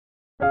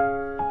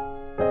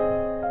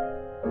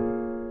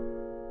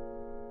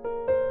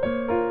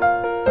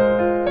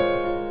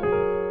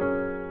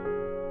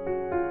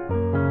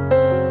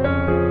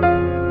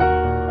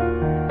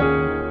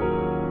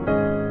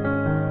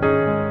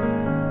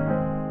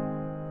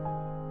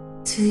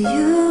Do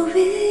you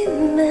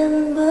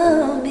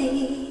remember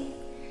me?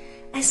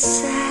 I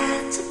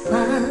sat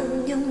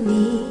upon your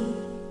knee.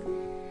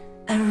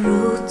 I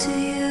wrote to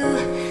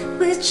you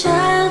with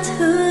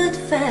childhood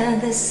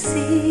fantasies.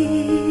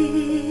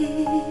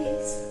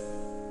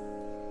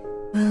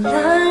 Well,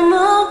 I'm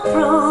all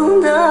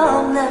grown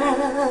up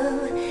now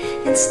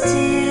and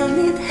still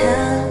need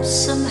help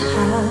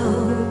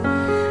somehow.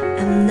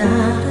 I'm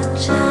not a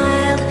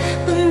child,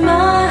 but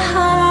my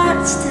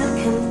heart still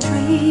can dream.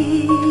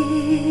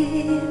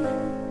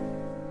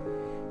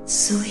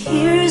 So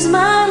here's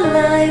my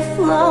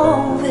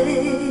lifelong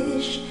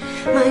wish,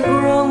 my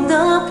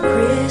grown-up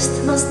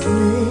Christmas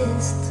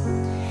list.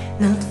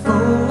 Not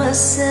for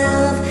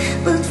myself,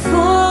 but for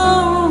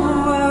a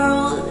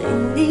world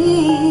in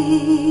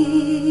need.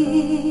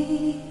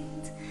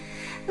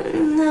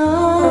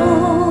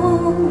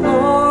 No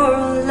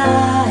more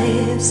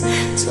lives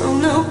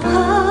torn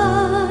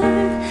apart,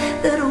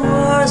 that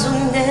wars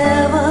will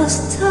never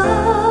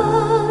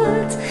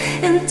start,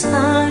 and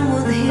time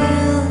will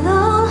heal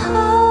all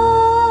hearts,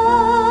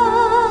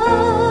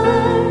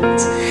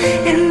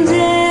 and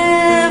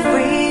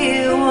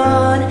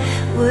everyone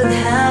would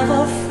have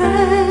a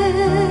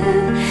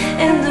friend,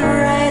 and the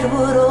right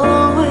would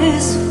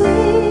always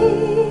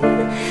win,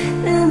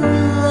 and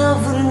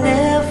love would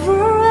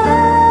never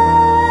end.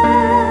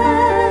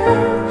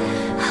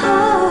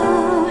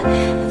 Oh,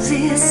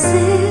 this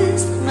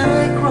is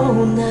my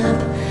grown-up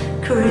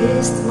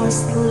Christmas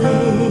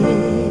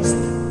list.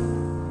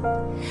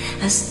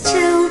 As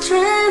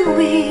children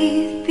we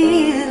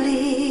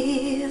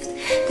believed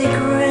the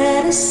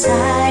greatest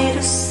sight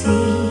to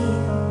see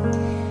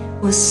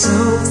was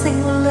something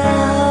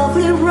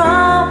lovely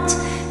wrapped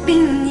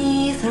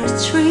beneath our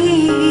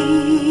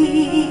tree.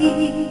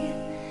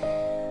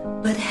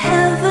 But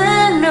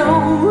heaven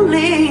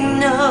only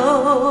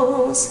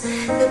knows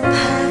the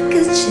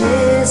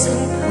packages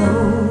and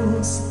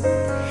posts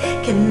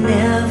can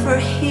never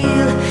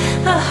heal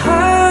a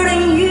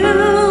hurting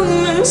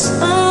human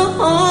soul.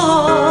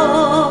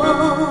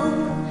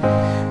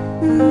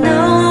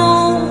 No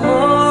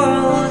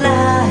more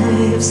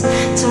lives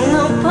torn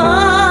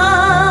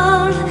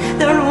apart,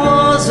 that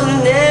wars will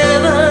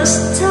never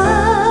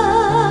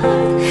start,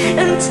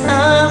 and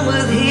time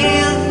will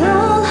heal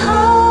all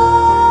hearts,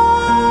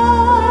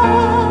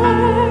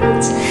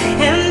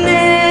 and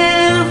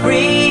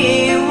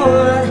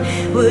everyone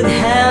would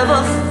have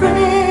a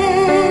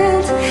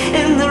friend,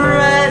 and the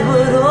right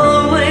would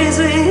always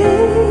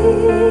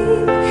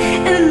win,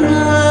 and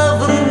love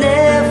will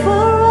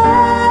never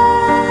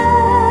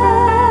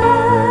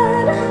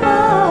end.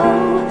 Oh,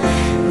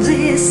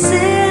 this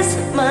is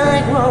my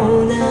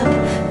grown-up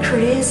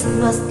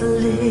Christmas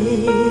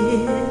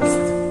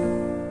list.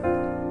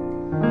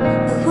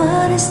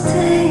 What is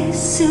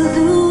this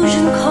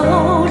illusion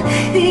called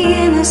the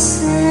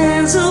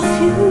innocence of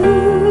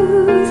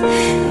youth?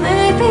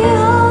 Maybe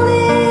all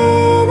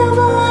in a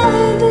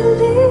blind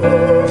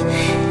belief.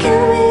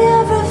 Can we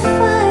ever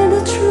find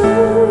the truth?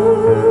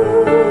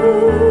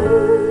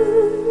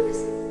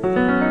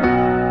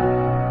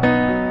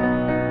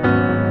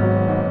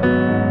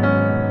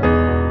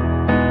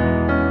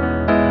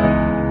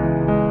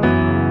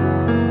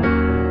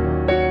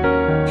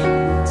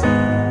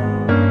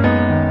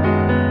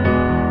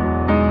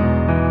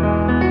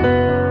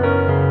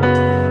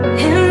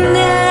 And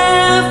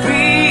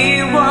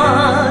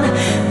everyone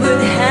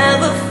would have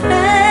a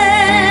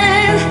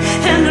friend,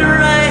 and the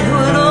right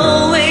would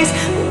always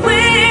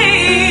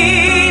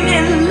win,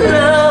 and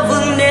love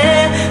will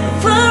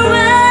never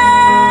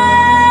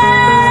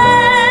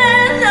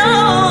end.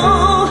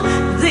 Oh,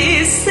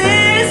 this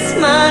is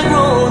my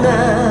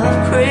grown-up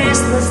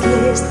Christmas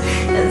list,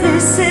 and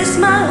this is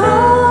my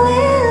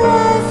holy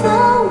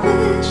lifelong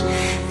wish.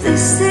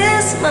 This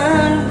is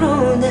my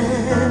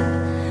grown-up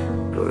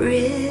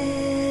Christmas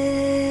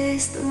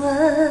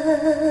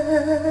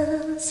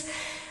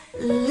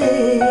list.